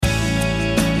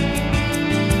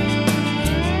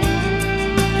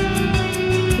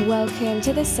Welcome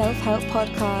to the Self-Help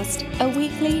Podcast, a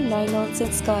weekly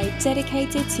no-nonsense guide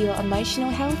dedicated to your emotional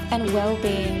health and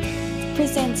well-being.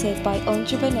 Presented by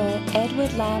entrepreneur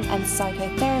Edward Lamb and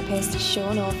psychotherapist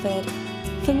Sean Orford.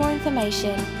 For more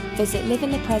information, visit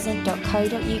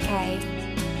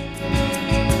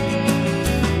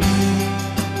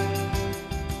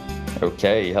liveinthepresent.co.uk.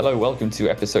 Okay, hello, welcome to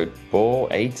episode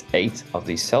 488 of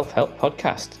the Self-Help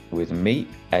Podcast with me,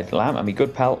 Ed Lamb, and my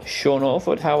good pal, Sean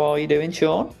Orford. How are you doing,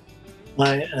 Sean?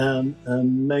 I am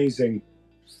amazing.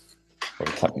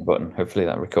 Tap your button. Hopefully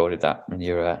that recorded that and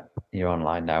you're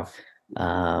online now.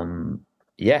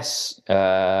 Yes,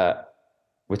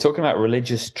 we're talking about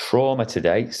religious trauma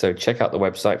today, so check out the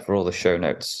website for all the show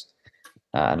notes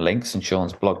and links and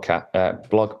Sean's blog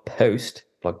post.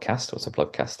 Blogcast, what's a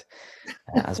blogcast?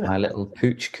 As my little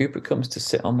pooch Cooper comes to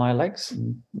sit on my legs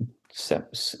and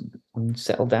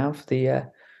settle down for the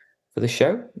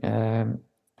show.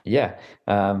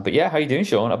 But how you doing,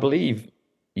 Sean? I believe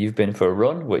you've been for a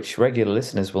run, which regular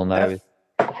listeners will know.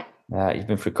 You've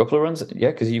been for a couple of runs,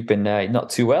 because you've been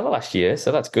not too well last year,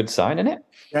 so that's a good sign, isn't it?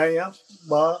 Yeah.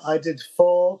 Well, I did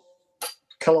 4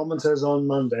 kilometres on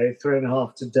Monday,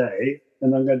 3.5 today,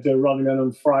 and I'm going to do a run again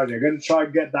on Friday. I'm going to try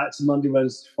and get back to Monday,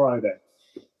 Wednesday, Friday.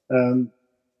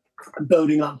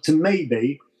 Building up to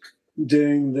maybe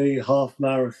doing the half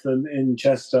marathon in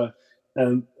Chester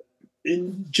in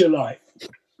July.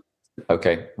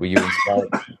 Okay. Were you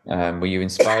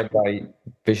inspired by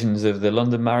visions of the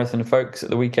London Marathon folks at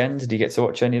the weekend? Did you get to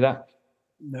watch any of that?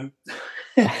 No.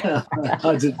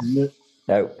 I didn't.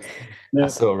 No. I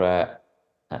saw.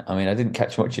 I didn't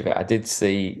catch much of it. I did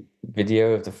see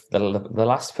video of the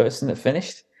last person that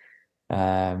finished,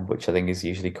 which I think is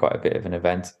usually quite a bit of an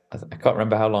event. I can't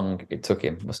remember how long it took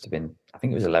him. Must have been, I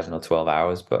think it was 11 or 12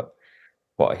 hours. But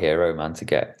what a hero, man, to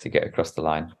get across the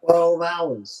line. 12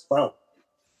 hours. Wow.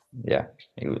 Yeah,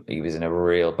 he was in a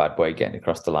real bad way getting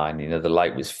across the line. The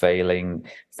light was fading,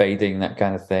 that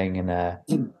kind of thing. And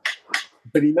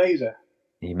but he made it.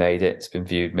 He made it. It's been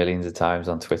viewed millions of times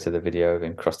on Twitter, the video of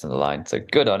him crossing the line. So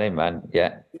good on him, man.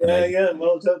 Yeah,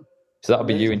 well done. So that'll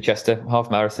be you in Chester, half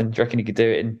marathon. Do you reckon you could do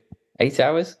it in 8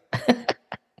 hours?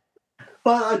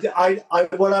 Well,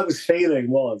 what I was feeling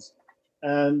was,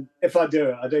 if I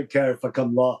do it, I don't care if I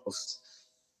come last.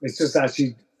 It's just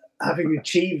actually having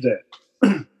achieved it.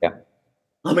 Yeah.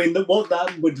 I mean, what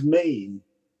that would mean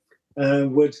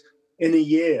would, in a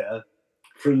year,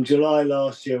 from July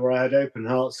last year, where I had open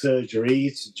heart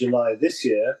surgery, to July this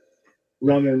year,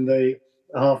 running the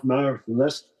half marathon,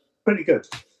 that's pretty good,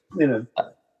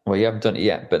 Well, you haven't done it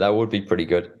yet, but that would be pretty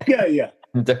good. Yeah.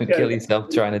 Don't kill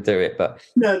yourself trying to do it, but...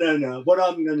 No. What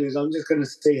I'm going to do is I'm just going to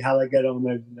see how I get on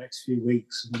over the next few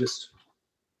weeks and just,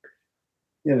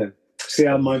 see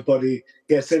how my body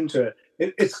gets into it.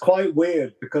 It's quite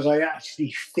weird because I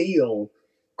actually feel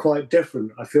quite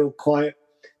different. I feel quite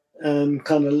kind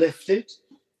of lifted.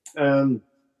 And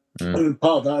part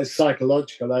of that is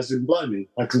psychological, as in, blimey,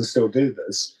 I can still do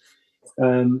this.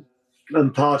 And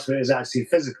part of it is actually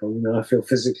physical. I feel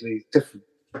physically different.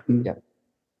 Yeah.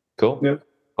 Cool. Yeah.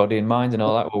 Body and mind and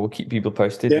all that. Well, we'll keep people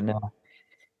posted.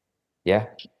 Yeah.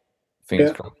 And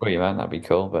fingers crossed for you, man. That'd be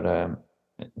cool. But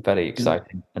very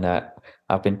exciting. And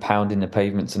I've been pounding the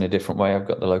pavements in a different way. I've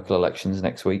got the local elections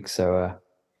next week, so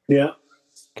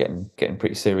getting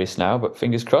pretty serious now. But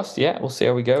fingers crossed. Yeah, we'll see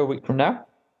how we go a week from now.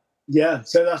 Yeah,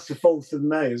 so that's the 4th of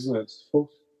May, isn't it? 4th.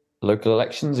 Local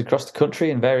elections across the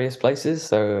country in various places.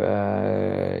 So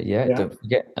don't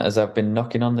forget, as I've been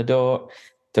knocking on the door,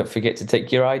 don't forget to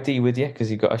take your ID with you, because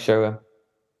you've got to show a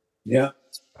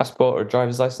passport or a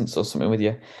driver's license or something with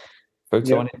your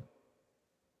photo on it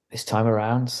this time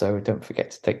around. So don't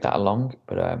forget to take that along.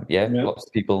 But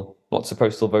lots of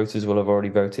postal voters will have already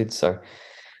voted. So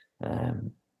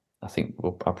I think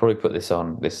I'll probably put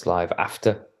this live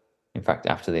after. In fact,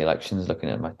 after the elections, looking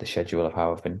at the schedule of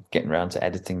how I've been getting around to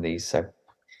editing these. So,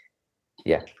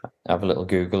 have a little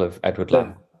Google of Edward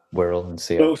Lamb Wirral and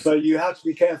see. Also, you have to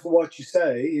be careful what you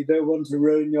say. You don't want to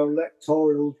ruin your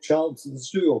electoral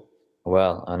chances, do you?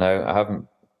 Well, I know I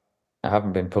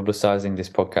haven't been publicising this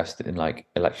podcast in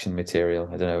election material.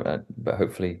 I don't know, but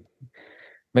hopefully,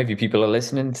 maybe people are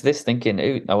listening to this thinking,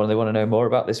 "Ooh, they want to know more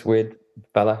about this weird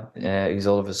fella who's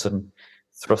all of a sudden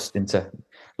thrust into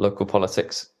local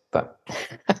politics." But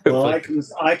well, I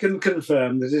can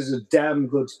confirm that is a damn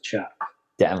good chap.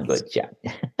 Damn good chap.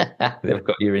 They've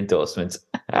got your endorsement.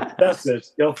 That's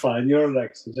it. You're fine. You're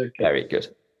elected. Okay. Very good.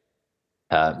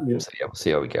 So we'll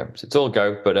see how we go. So it's all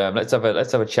go. But let's have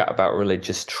a chat about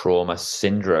religious trauma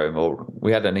syndrome. Or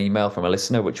we had an email from a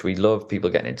listener, which we love. People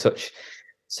getting in touch,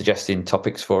 suggesting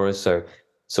topics for us. So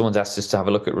someone's asked us to have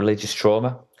a look at religious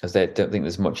trauma because they don't think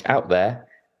there's much out there,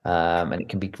 and it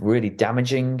can be really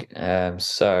damaging.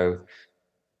 So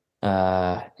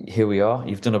here we are.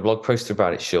 You've done a blog post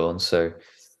about it, Sean. So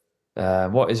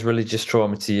what is religious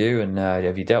trauma to you, and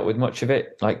have you dealt with much of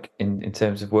it, like in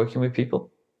terms of working with people?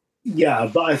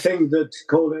 Yeah, but I think that to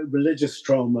call it religious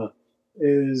trauma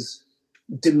is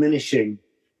diminishing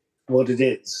what it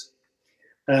is.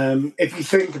 If you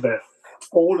think of it,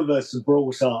 all of us are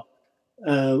brought up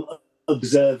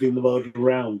observing the world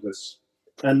around us,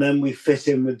 and then we fit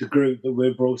in with the group that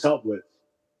we're brought up with.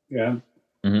 Yeah.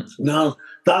 Mm-hmm. Now,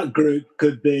 that group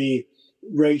could be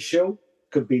racial,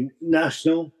 could be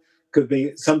national, could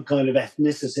be some kind of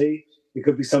ethnicity, it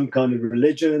could be some kind of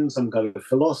religion, some kind of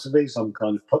philosophy, some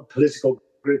kind of political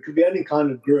group, it could be any kind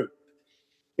of group.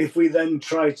 If we then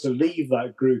try to leave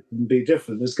that group and be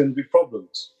different, there's going to be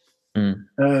problems.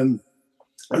 And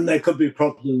there could be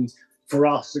problems for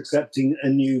us accepting a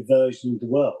new version of the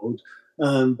world,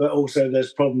 but also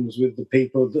there's problems with the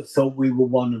people that thought we were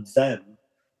one of them,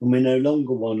 and we're no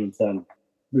longer one of them.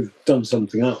 We've done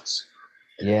something else.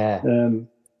 Yeah.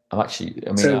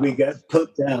 So we get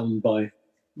put down by...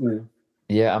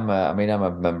 Yeah, I'm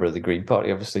a member of the Green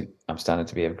Party, obviously. I'm standing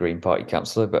to be a Green Party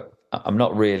councillor, but I'm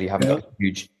not really having a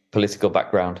huge political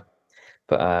background.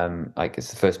 But like, it's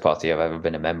the first party I've ever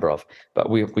been a member of. But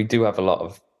we do have a lot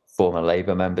of former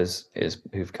Labour members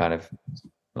who've kind of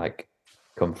like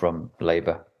come from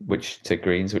Labour to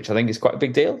Greens, which I think is quite a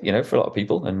big deal, for a lot of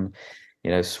people. And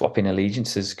swapping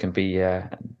allegiances can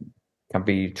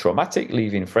be traumatic,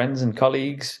 leaving friends and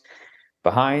colleagues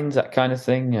behind, that kind of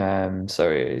thing.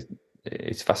 So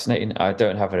it's fascinating. I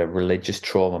don't have a religious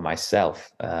trauma myself.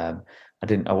 I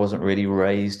wasn't really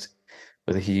raised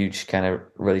with a huge kind of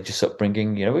religious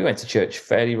upbringing. We went to church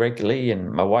fairly regularly,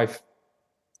 and my wife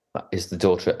is the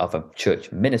daughter of a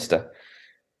church minister,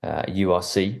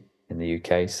 URC in the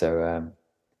UK. So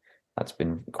that's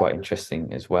been quite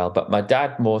interesting as well. But my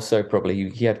dad more so probably,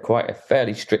 he had quite a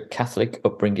fairly strict Catholic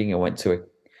upbringing. I went to a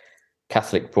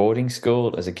Catholic boarding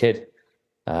school as a kid,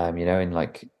 in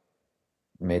like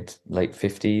late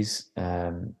 50s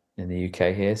in the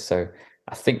UK here. So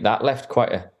I think that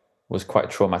was quite a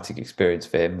traumatic experience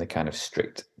for him, the kind of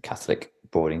strict Catholic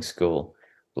boarding school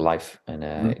life, and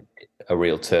a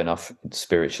real turn off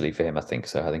spiritually for him, I think.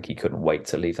 So I think he couldn't wait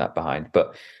to leave that behind.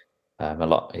 But a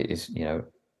lot is,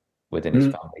 within his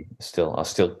family are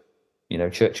still,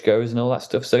 church goers and all that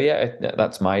stuff. So yeah,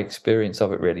 that's my experience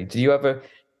of it, really. Did you have a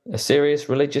serious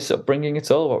religious upbringing at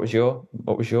all? What was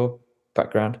your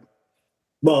background?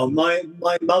 Well, my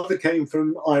mother came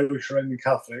from Irish Roman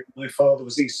Catholic. My father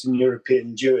was Eastern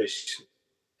European Jewish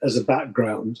as a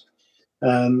background.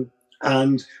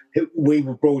 And we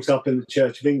were brought up in the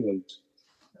Church of England.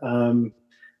 And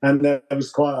there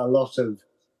was quite a lot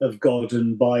of God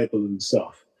and Bible and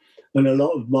stuff. And a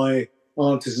lot of my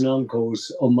aunties and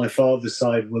uncles on my father's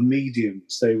side were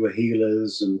mediums. They were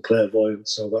healers and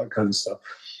clairvoyants, all that kind of stuff.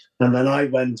 And then I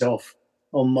went off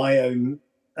on my own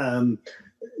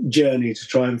journey to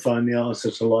try and find the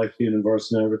answer to life, the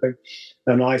universe, and everything.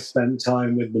 And I spent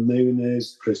time with the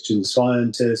Moonies, Christian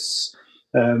Scientists,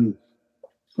 and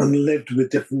lived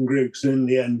with different groups, and in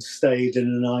the end stayed in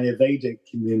an Ayurvedic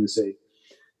community.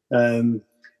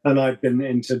 And I've been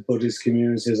into Buddhist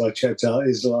communities. I checked out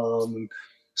Islam and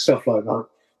stuff like that.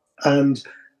 And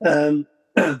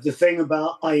the thing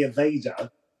about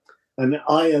Ayurveda, and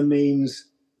Aya means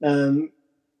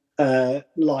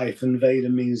life, and Veda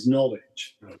means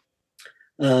knowledge.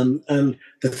 And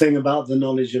the thing about the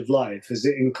knowledge of life is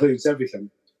it includes everything.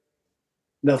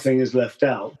 Nothing is left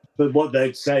out. But what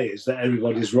they'd say is that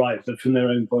everybody's right, but from their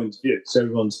own point of view. So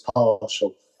everyone's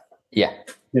partial. Yeah.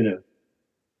 And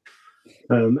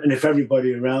if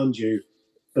everybody around you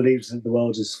believes that the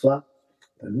world is flat,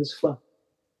 then it's flat.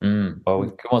 Well, we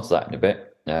can come on to that in a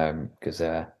bit, because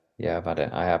I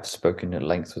have spoken at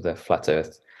length with a flat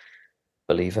Earth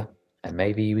believer, and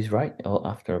maybe he was right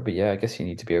after. But yeah, I guess you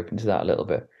need to be open to that a little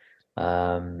bit.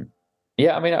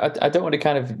 Yeah, I mean, I don't want to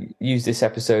kind of use this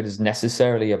episode as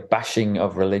necessarily a bashing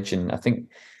of religion. I think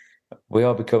we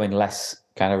are becoming less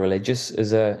kind of religious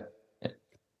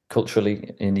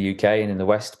culturally in the UK and in the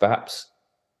West, perhaps.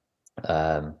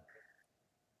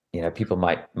 People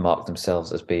might mark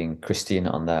themselves as being Christian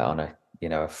on a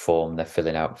form they're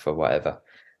filling out for whatever,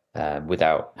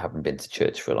 without having been to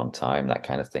church for a long time, that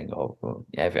kind of thing, or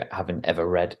having ever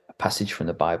read a passage from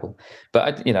the Bible.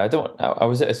 But I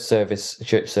was at a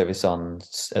church service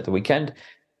at the weekend.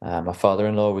 My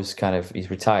father-in-law was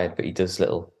he's retired, but he does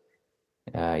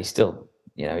he still,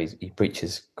 he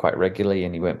preaches quite regularly,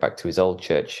 and he went back to his old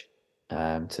church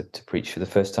to preach for the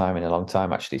first time in a long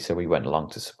time, actually. So we went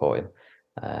along to support him.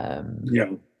 And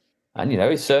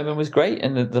his sermon was great,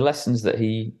 and the lessons that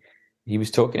he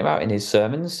was talking about in his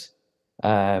sermons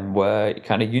were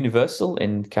kind of universal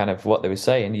in kind of what they were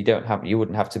saying. You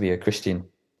wouldn't have to be a Christian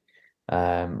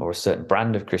or a certain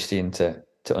brand of Christian to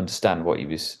understand what he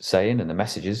was saying and the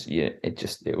messages.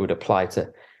 It would apply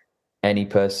to any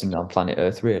person on planet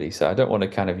Earth, really. So I don't want to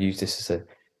kind of use this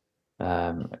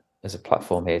as a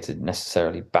platform here to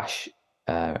necessarily bash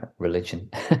religion.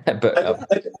 But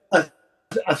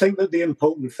I think that the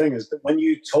important thing is that when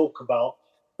you talk about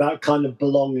that kind of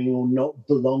belonging or not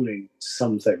belonging to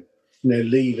something,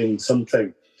 leaving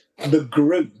something, the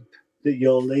group that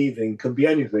you're leaving could be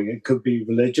anything. It could be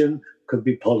religion, could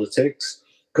be politics,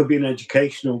 could be an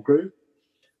educational group.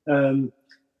 And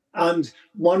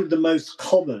one of the most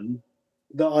common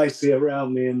that I see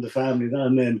around me in the family that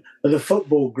I'm in are the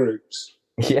football groups.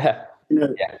 Yeah.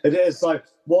 It's like,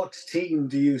 what team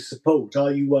do you support?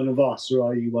 Are you one of us or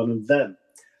are you one of them?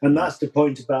 And that's the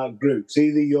point about groups.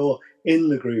 Either you're in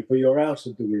the group or you're out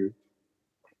of the group.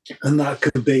 And that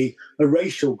could be a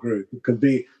racial group. It could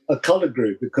be a colour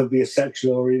group. It could be a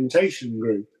sexual orientation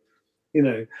group.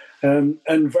 And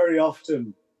very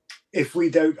often, if we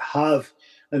don't have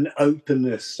an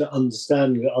openness to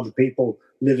understanding that other people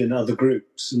live in other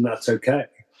groups, and that's okay,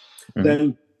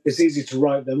 then it's easy to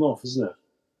write them off, isn't it?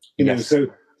 Yes. So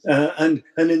and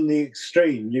in the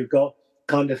extreme, you've got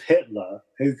kind of Hitler,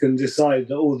 who can decide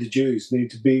that all the Jews need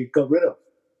to be got rid of.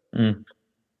 And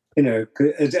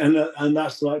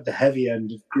that's like the heavy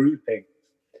end of grouping.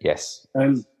 Yes.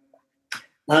 And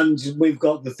we've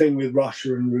got the thing with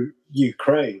Russia and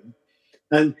Ukraine.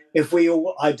 And if we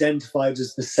all identified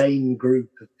as the same group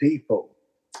of people,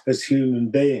 as human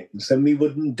beings, then we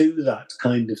wouldn't do that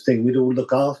kind of thing. We'd all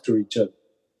look after each other.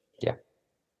 Yeah.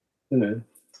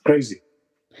 Crazy.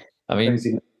 I mean,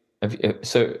 crazy.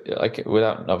 So, like,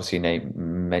 without obviously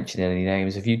mentioning any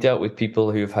names, have you dealt with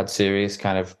people who've had serious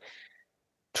kind of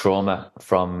trauma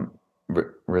from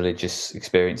religious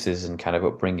experiences and kind of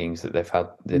upbringings that they've had?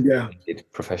 Needed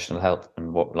professional help,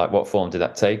 and what form did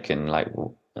that take? And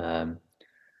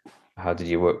how did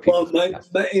you work? Well,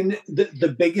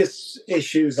 the biggest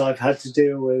issues I've had to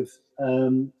deal with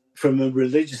from a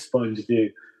religious point of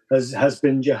view has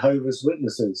been Jehovah's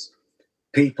Witnesses.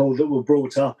 People that were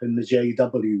brought up in the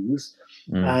JWs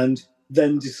and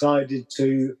then decided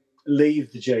to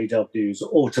leave the JWs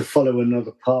or to follow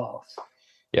another path.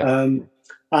 Yeah.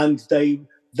 And they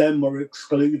then were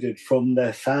excluded from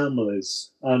their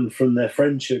families and from their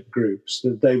friendship groups,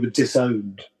 that they were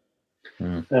disowned.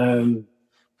 And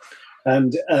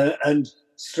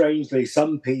strangely,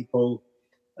 some people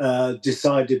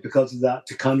decided because of that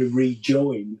to kind of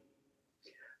rejoin.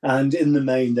 And in the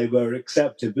main, they were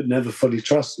accepted, but never fully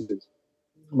trusted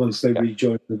once they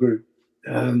rejoined the group.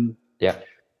 And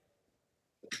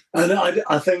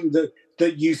I think that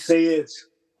you see it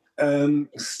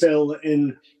still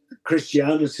in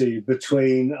Christianity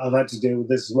I've had to deal with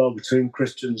this as well, between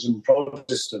Christians and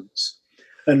Protestants.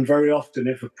 And very often,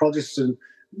 if a Protestant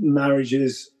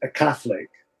marriages a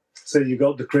Catholic, so you've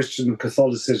got the Christian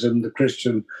Catholicism, the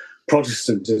Christian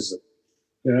Protestantism.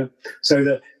 So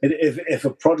that if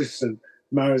a Protestant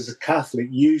marries a Catholic,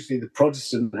 usually the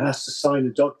Protestant has to sign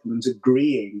a document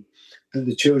agreeing that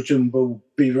the children will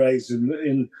be raised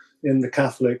in the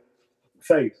Catholic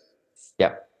faith.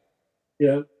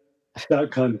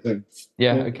 That kind of thing.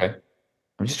 Okay.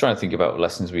 I'm just trying to think about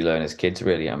lessons we learn as kids.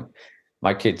 Really,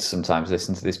 my kids sometimes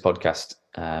listen to this podcast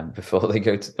before they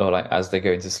go to, or as they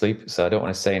go into sleep. So I don't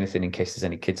want to say anything in case there's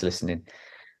any kids listening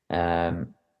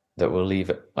that will leave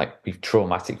it be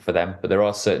traumatic for them. But there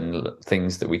are certain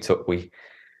things that we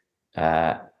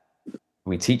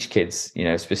teach kids,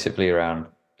 specifically around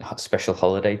special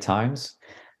holiday times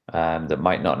that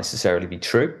might not necessarily be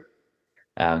true.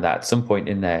 That at some point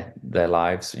in their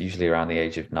lives, usually around the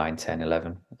age of 9, 10,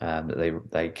 11, that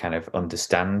they kind of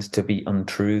understand to be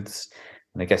untruths.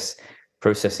 And I guess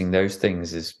processing those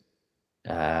things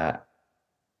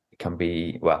can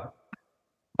be, well,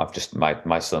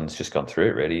 my son's just gone through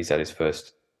it, really. He's had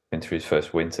been through his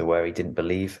first winter where he didn't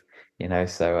believe,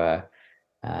 so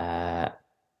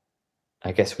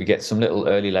I guess we get some little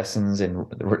early lessons in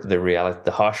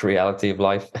the harsh reality of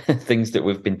life, things that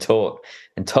we've been taught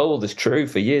and told as true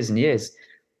for years and years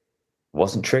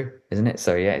wasn't true, isn't it?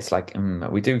 So yeah, it's like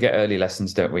we do get early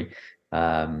lessons, don't we,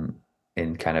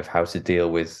 in kind of how to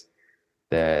deal with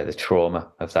the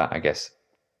trauma of that, I guess.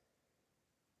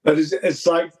 But it's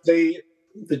like the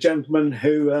gentleman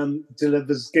who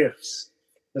delivers gifts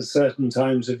at certain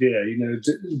times of year.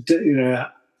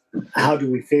 How do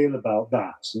we feel about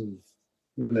that? And,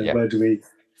 where do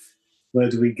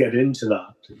we get into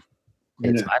that?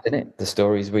 It's mad, isn't it? The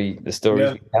stories we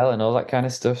tell and all that kind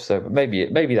of stuff. So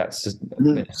maybe that's just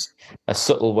a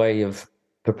subtle way of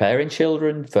preparing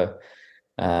children for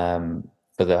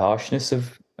the harshness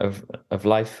of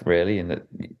life, really, and that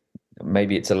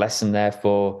maybe it's a lesson there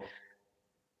for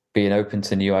being open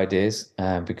to new ideas.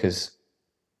 Because,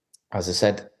 as I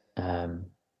said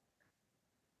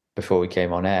before we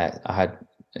came on air, I had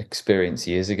experience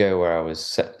years ago where I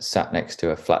was sat next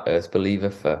to a flat Earth believer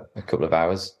for a couple of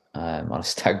hours on a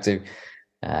stag do.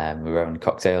 We were having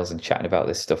cocktails and chatting about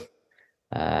this stuff,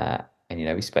 and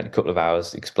he spent a couple of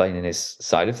hours explaining his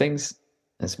side of things,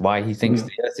 as why he thinks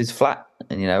the Earth is flat,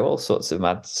 and all sorts of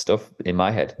mad stuff in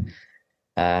my head.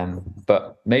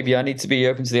 But maybe I need to be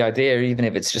open to the idea, even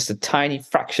if it's just a tiny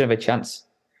fraction of a chance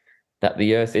that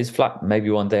the Earth is flat. Maybe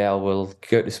one day I will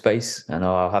go to space and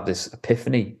I'll have this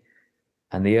epiphany,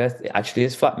 and the Earth actually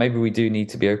is flat. Maybe we do need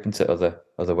to be open to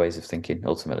other ways of thinking,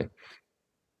 ultimately.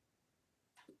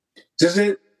 Does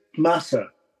it matter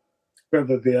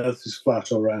whether the Earth is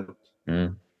flat or round?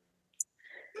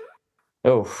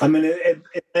 Oh, I mean,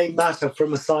 it may matter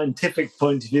from a scientific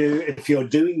point of view if you're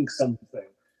doing something,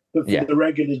 but for the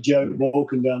regular Joe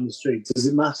walking down the street, does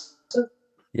it matter?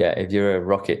 Yeah, if you're a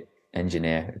rocket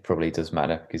engineer, it probably does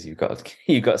matter, because you've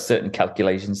got certain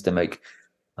calculations to make.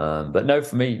 But no,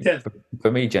 for me,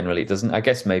 for me, generally, it doesn't. I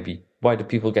guess maybe why do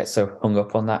people get so hung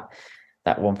up on that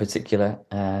one particular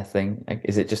thing?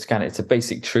 Is it just it's a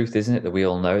basic truth, isn't it, that we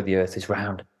all know the Earth is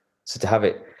round? So to have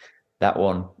that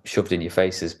one shoved in your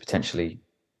face is potentially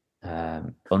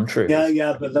untrue.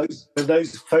 Yeah, but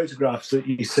those photographs that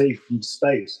you see from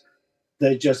space,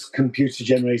 they're just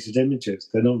computer-generated images.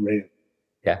 They're not real.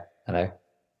 Yeah, I know.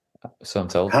 So I'm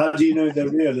told. How do you know they're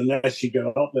real unless you go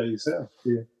up there yourself?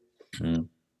 Yeah.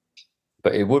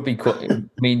 But it would be quite. I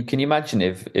mean, can you imagine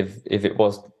if it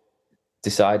was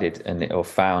decided or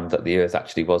found that the Earth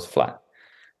actually was flat,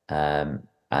 and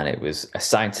it was a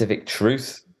scientific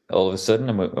truth all of a sudden,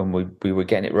 and we were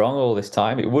getting it wrong all this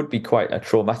time? It would be quite a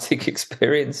traumatic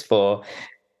experience for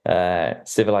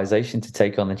civilization to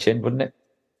take on the chin, wouldn't it?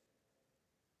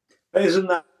 But isn't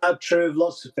that true of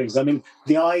lots of things? I mean,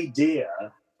 the idea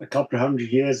a couple of 100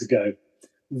 years ago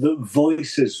that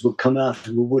voices would come out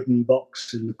of a wooden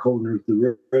box in the corner of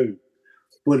the room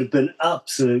would have been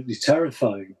absolutely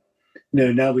terrifying.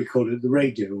 Now we call it the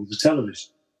radio or the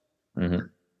television. Mm-hmm.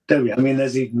 Don't we? I mean,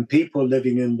 there's even people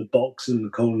living in the box in the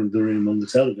corner of the room on the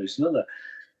television, aren't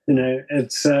there?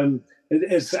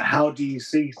 It's how do you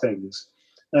see things?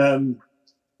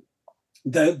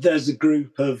 There's a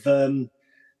group of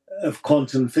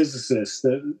quantum physicists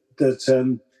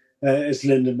that is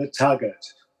Linda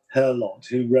McTaggart, her lot,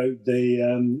 who wrote the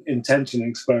intention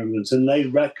experiment, and they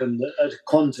reckon that at a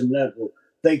quantum level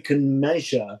they can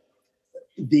measure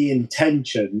the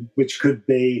intention, which could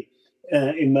be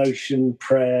emotion,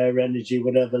 prayer, energy,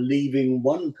 whatever, leaving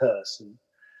one person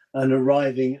and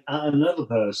arriving at another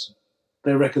person.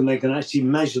 They reckon they can actually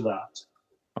measure that.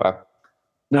 Wow.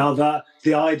 Now, that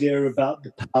the idea about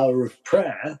the power of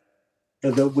prayer,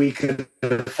 that we can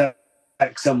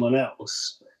affect someone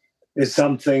else, is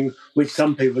something which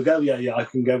some people go, yeah, I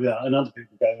can go with that, and other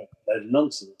people go, that's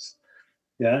nonsense.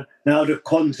 Yeah. Now, at a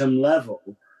quantum level,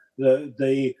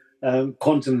 the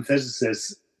quantum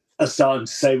physicists are starting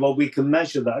to say, well, we can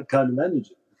measure that kind of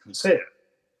energy. We can see it.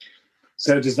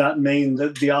 So does that mean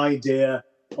that the idea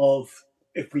of,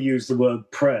 if we use the word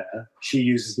prayer, she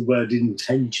uses the word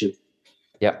intention?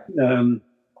 Yeah.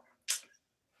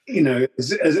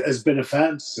 Has been a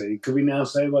fantasy. Could we now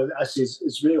say, well, actually,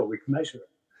 it's real. We can measure it.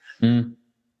 And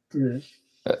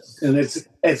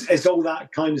it's all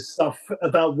that kind of stuff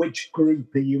about which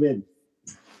group are you in.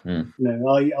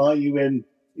 Are you in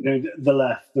the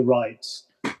left, the right,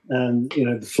 and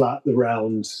the flat, the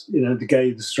round, the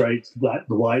gay, the straight, the black,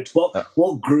 the white?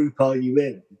 What group are you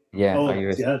in?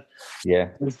 Yeah. Yeah.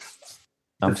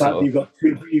 The fact that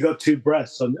you got two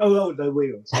breasts on. The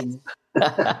wheels.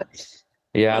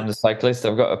 Yeah, I'm the cyclist.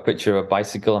 I've got a picture of a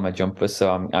bicycle on my jumper,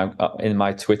 so I'm in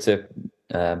my Twitter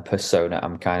persona.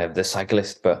 I'm kind of the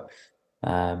cyclist, but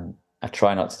I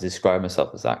try not to describe myself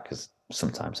as that, because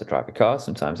sometimes I drive a car,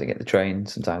 sometimes I get the train,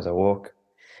 sometimes I walk.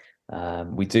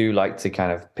 We do like to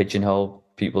kind of pigeonhole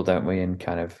people, don't we? And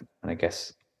I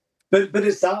guess. But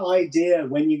it's that idea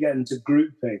when you get into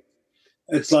grouping.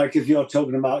 It's like if you're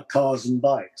talking about cars and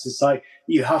bikes, it's like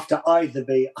you have to either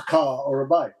be a car or a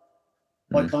bike.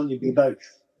 Why can't you be both?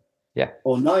 Yeah.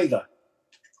 Or neither?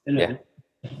 Yeah.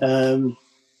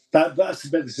 That's the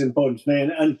bit that's important to me.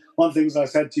 And one of the things I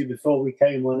said to you before we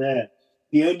came on air,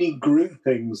 the only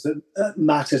groupings that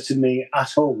matter to me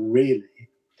at all, really,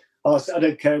 I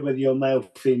don't care whether you're male,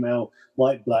 female,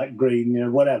 white, black,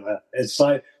 green, whatever. It's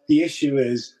like the issue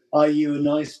is, are you a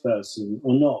nice person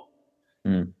or not?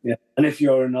 Yeah. And if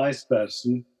you're a nice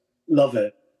person, love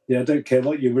it. Yeah, I don't care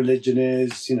what your religion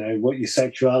is, what your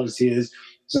sexuality is.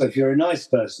 So if you're a nice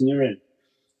person, you're in.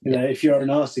 If you're a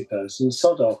nasty person,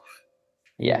 sod off.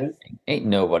 Yeah, ain't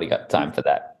nobody got time for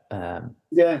that.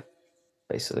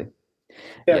 Basically.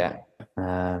 Yeah.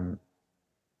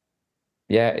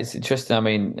 It's interesting. I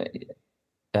mean,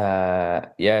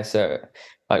 so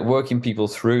like working people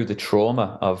through the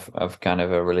trauma of kind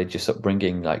of a religious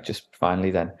upbringing, like just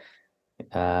finally then,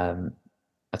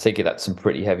 I take it that's some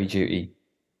pretty heavy duty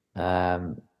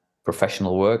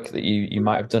professional work that you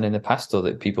might have done in the past, or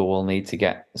that people will need to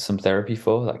get some therapy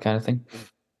for, that kind of thing.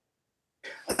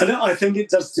 I think it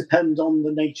does depend on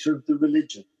the nature of the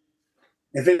religion.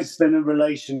 If it's been a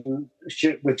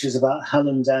relationship which is about hell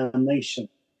and damnation,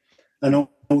 and all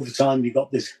the time you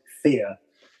got this fear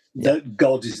that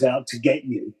God is out to get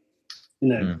you,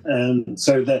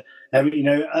 so that,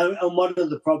 and one of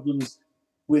the problems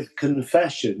with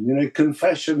confession,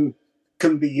 confession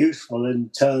can be useful in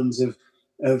terms of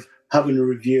having a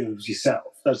review of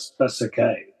yourself. That's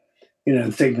okay.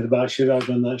 Thinking about, should I have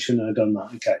done that? Shouldn't I have done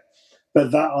that? Okay.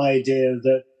 But that idea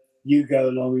that you go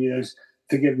along,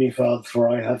 forgive me, Father, for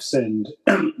I have sinned,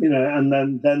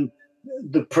 and then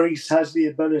the priest has the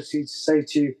ability to say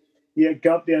to you,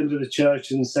 go up the end of the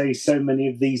church and say so many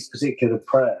of these particular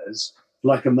prayers,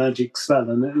 like a magic spell,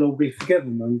 and it'll all be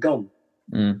forgiven and gone.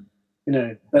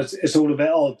 It's all a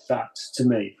bit odd, that, to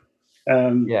me.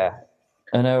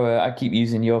 I know I keep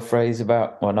using your phrase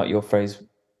not your phrase.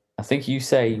 I think you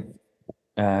say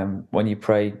when you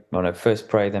pray, first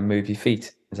pray, then move your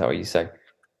feet. Is that what you say?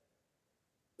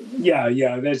 Yeah.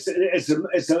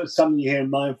 It's something you hear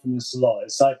in mindfulness a lot.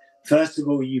 It's like, first of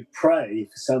all, you pray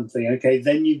for something, okay,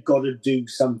 then you've got to do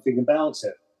something about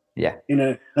it. Yeah.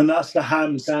 And that's the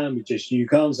ham sandwiches. You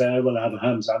can't say, I want to have a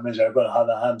ham sandwich, I've got to have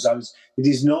a ham sandwich. It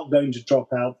is not going to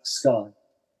drop out the sky.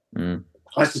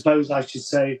 I suppose I should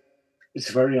say it's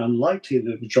very unlikely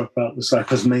that it would drop out the sky,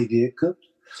 because maybe it could.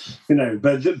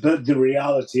 But the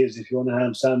reality is, if you want a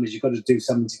ham sandwich, you've got to do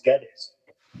something to get it.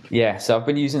 Yeah, so I've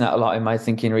been using that a lot in my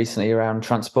thinking recently around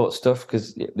transport stuff,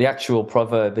 because the actual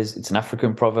proverb it's an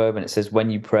African proverb, and it says, when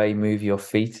you pray, move your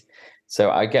feet.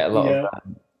 So I get a lot of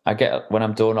when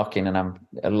I'm door knocking, and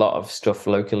a lot of stuff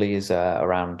locally is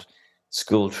around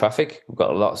school traffic. We've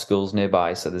got a lot of schools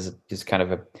nearby, so there's kind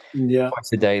of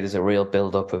twice a day there's a real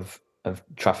build up of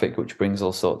traffic, which brings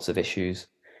all sorts of issues.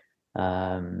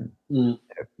 I'm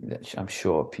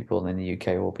sure people in the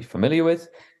UK will be familiar with.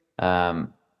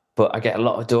 But I get a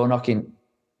lot of door knocking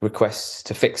requests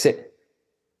to fix it,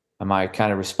 and my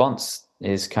kind of response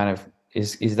is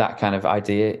is that kind of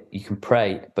idea. You can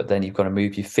pray, but then you've got to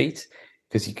move your feet,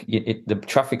 because the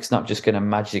traffic's not just going to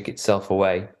magic itself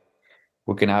away.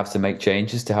 We're going to have to make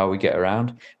changes to how we get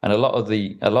around. And a lot of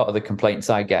the complaints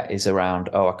I get is around,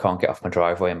 I can't get off my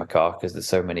driveway in my car because there's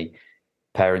so many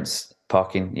parents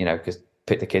parking, because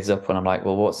pick the kids up. And I'm like,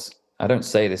 well, I don't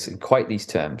say this in quite these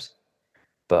terms,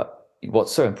 but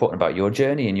what's so important about your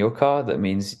journey in your car that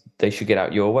means they should get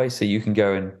out your way so you can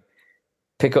go and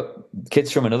pick up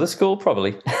kids from another school,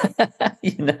 probably.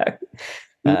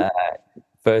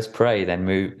 First pray, then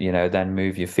move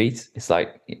your feet. It's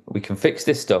like, we can fix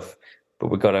this stuff, but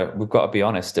we've got to be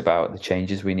honest about the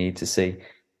changes we need to see.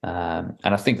 And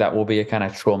I think that will be a kind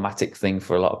of traumatic thing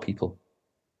for a lot of people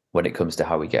when it comes to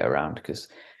how we get around, because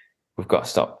we've got to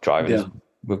stop driving.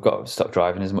 We've got to stop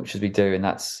driving as much as we do, and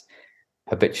that's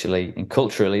habitually and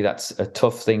culturally that's a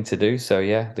tough thing to do. So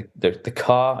the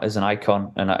car as an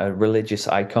icon and a religious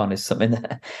icon is something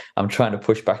that I'm trying to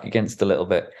push back against a little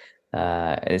bit.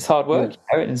 It's hard work,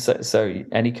 and so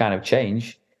any kind of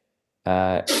change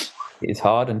is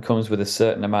hard and comes with a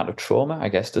certain amount of trauma, I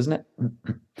guess, doesn't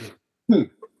it?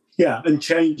 Yeah, and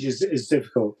change is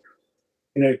difficult,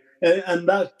 and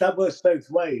that works both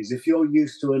ways. If you're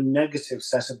used to a negative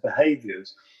set of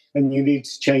behaviours and you need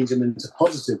to change them into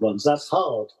positive ones, that's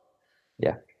hard.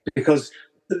 Yeah. Because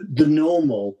the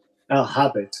normal, our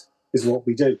habit, is what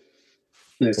we do.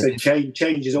 So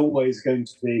change is always going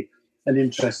to be an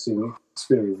interesting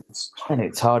experience. And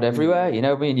it's hard everywhere.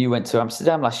 Me and you went to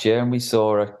Amsterdam last year, and we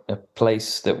saw a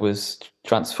place that was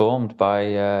transformed by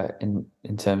in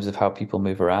terms of how people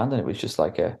move around, and it was just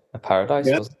like a paradise.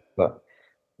 Yeah. But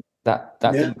that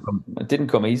didn't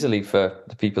come easily for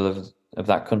the people of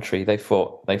that country. They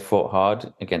fought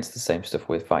hard against the same stuff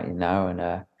we're fighting now,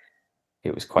 and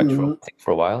it was quite traumatic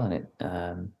for a while, and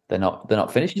they're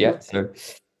not finished yet. So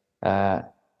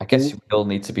I guess we all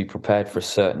need to be prepared for a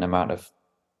certain amount of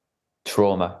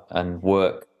trauma and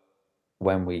work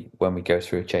when we go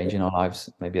through a change in our lives.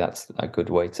 Maybe that's a good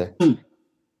way to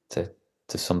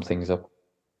to sum things up.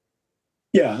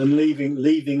 Yeah, and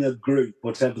leaving a group,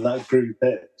 whatever that group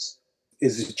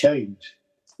is a change,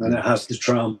 and it has the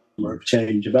trauma of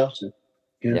change about it.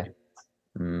 Yeah.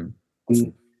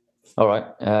 All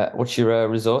right. What's your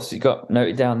resource you got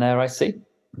noted down there? I see.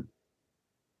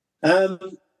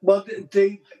 Well,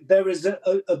 there is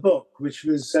a book which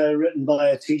was written by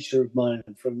a teacher of mine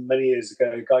from many years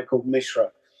ago, a guy called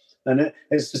Mishra, and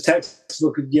it's the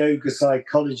textbook of yoga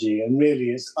psychology, and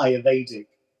really it's Ayurvedic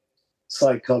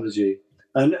psychology.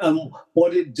 And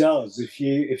what it does, if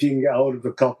you can get hold of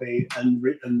a copy and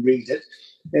read it,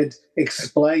 it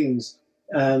explains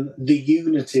the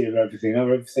unity of everything, how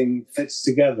everything fits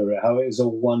together, how it is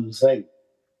all one thing.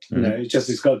 You know,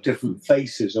 it's got different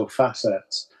faces or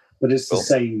facets, but it's the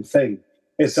same thing.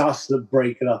 It's us that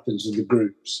break it up into the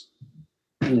groups.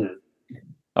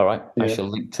 All right, I shall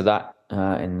link to that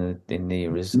in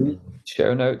the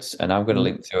show notes, and I'm going to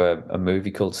link to a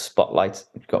movie called Spotlight.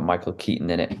 It's got Michael Keaton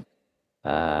in it,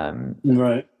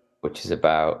 right? Which is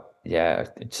about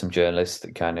some journalists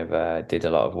that kind of did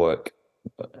a lot of work,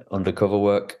 undercover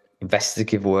work,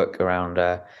 investigative work around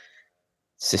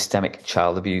systemic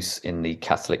child abuse in the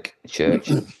Catholic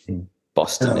Church in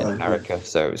Boston, in America.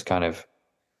 So it was kind of,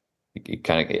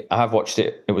 I have watched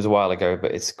it. It was a while ago,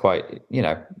 but it's quite,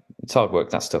 it's hard work,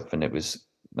 that stuff, and it was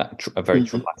a very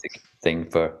traumatic thing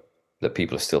that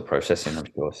people are still processing, I'm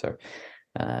sure. So,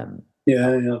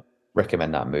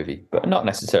 recommend that movie, but not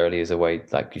necessarily as a way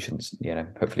like you shouldn't.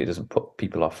 Hopefully, it doesn't put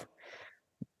people off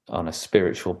on a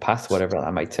spiritual path, whatever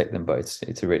that might take them. But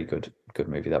it's a really good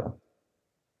movie, that one.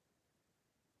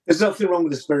 There's nothing wrong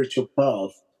with the spiritual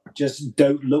path. Just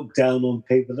don't look down on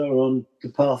people that are on the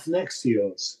path next to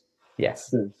yours.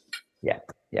 Yes. Yeah.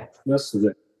 That's the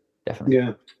thing. Definitely.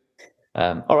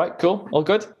 Yeah. All right. Cool. All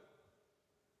good.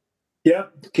 Yeah.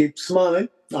 Keep smiling.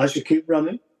 I should keep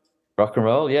running. Rock and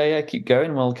roll. Yeah. Keep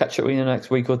going. We'll catch up with you in the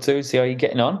next week or two. See how you're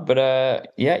getting on.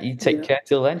 But you take care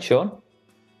till then, Sean.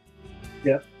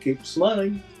 Yeah. Keep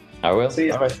smiling. I will. See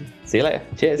you. All right. See you later.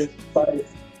 Cheers. Bye.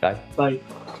 Bye. Bye.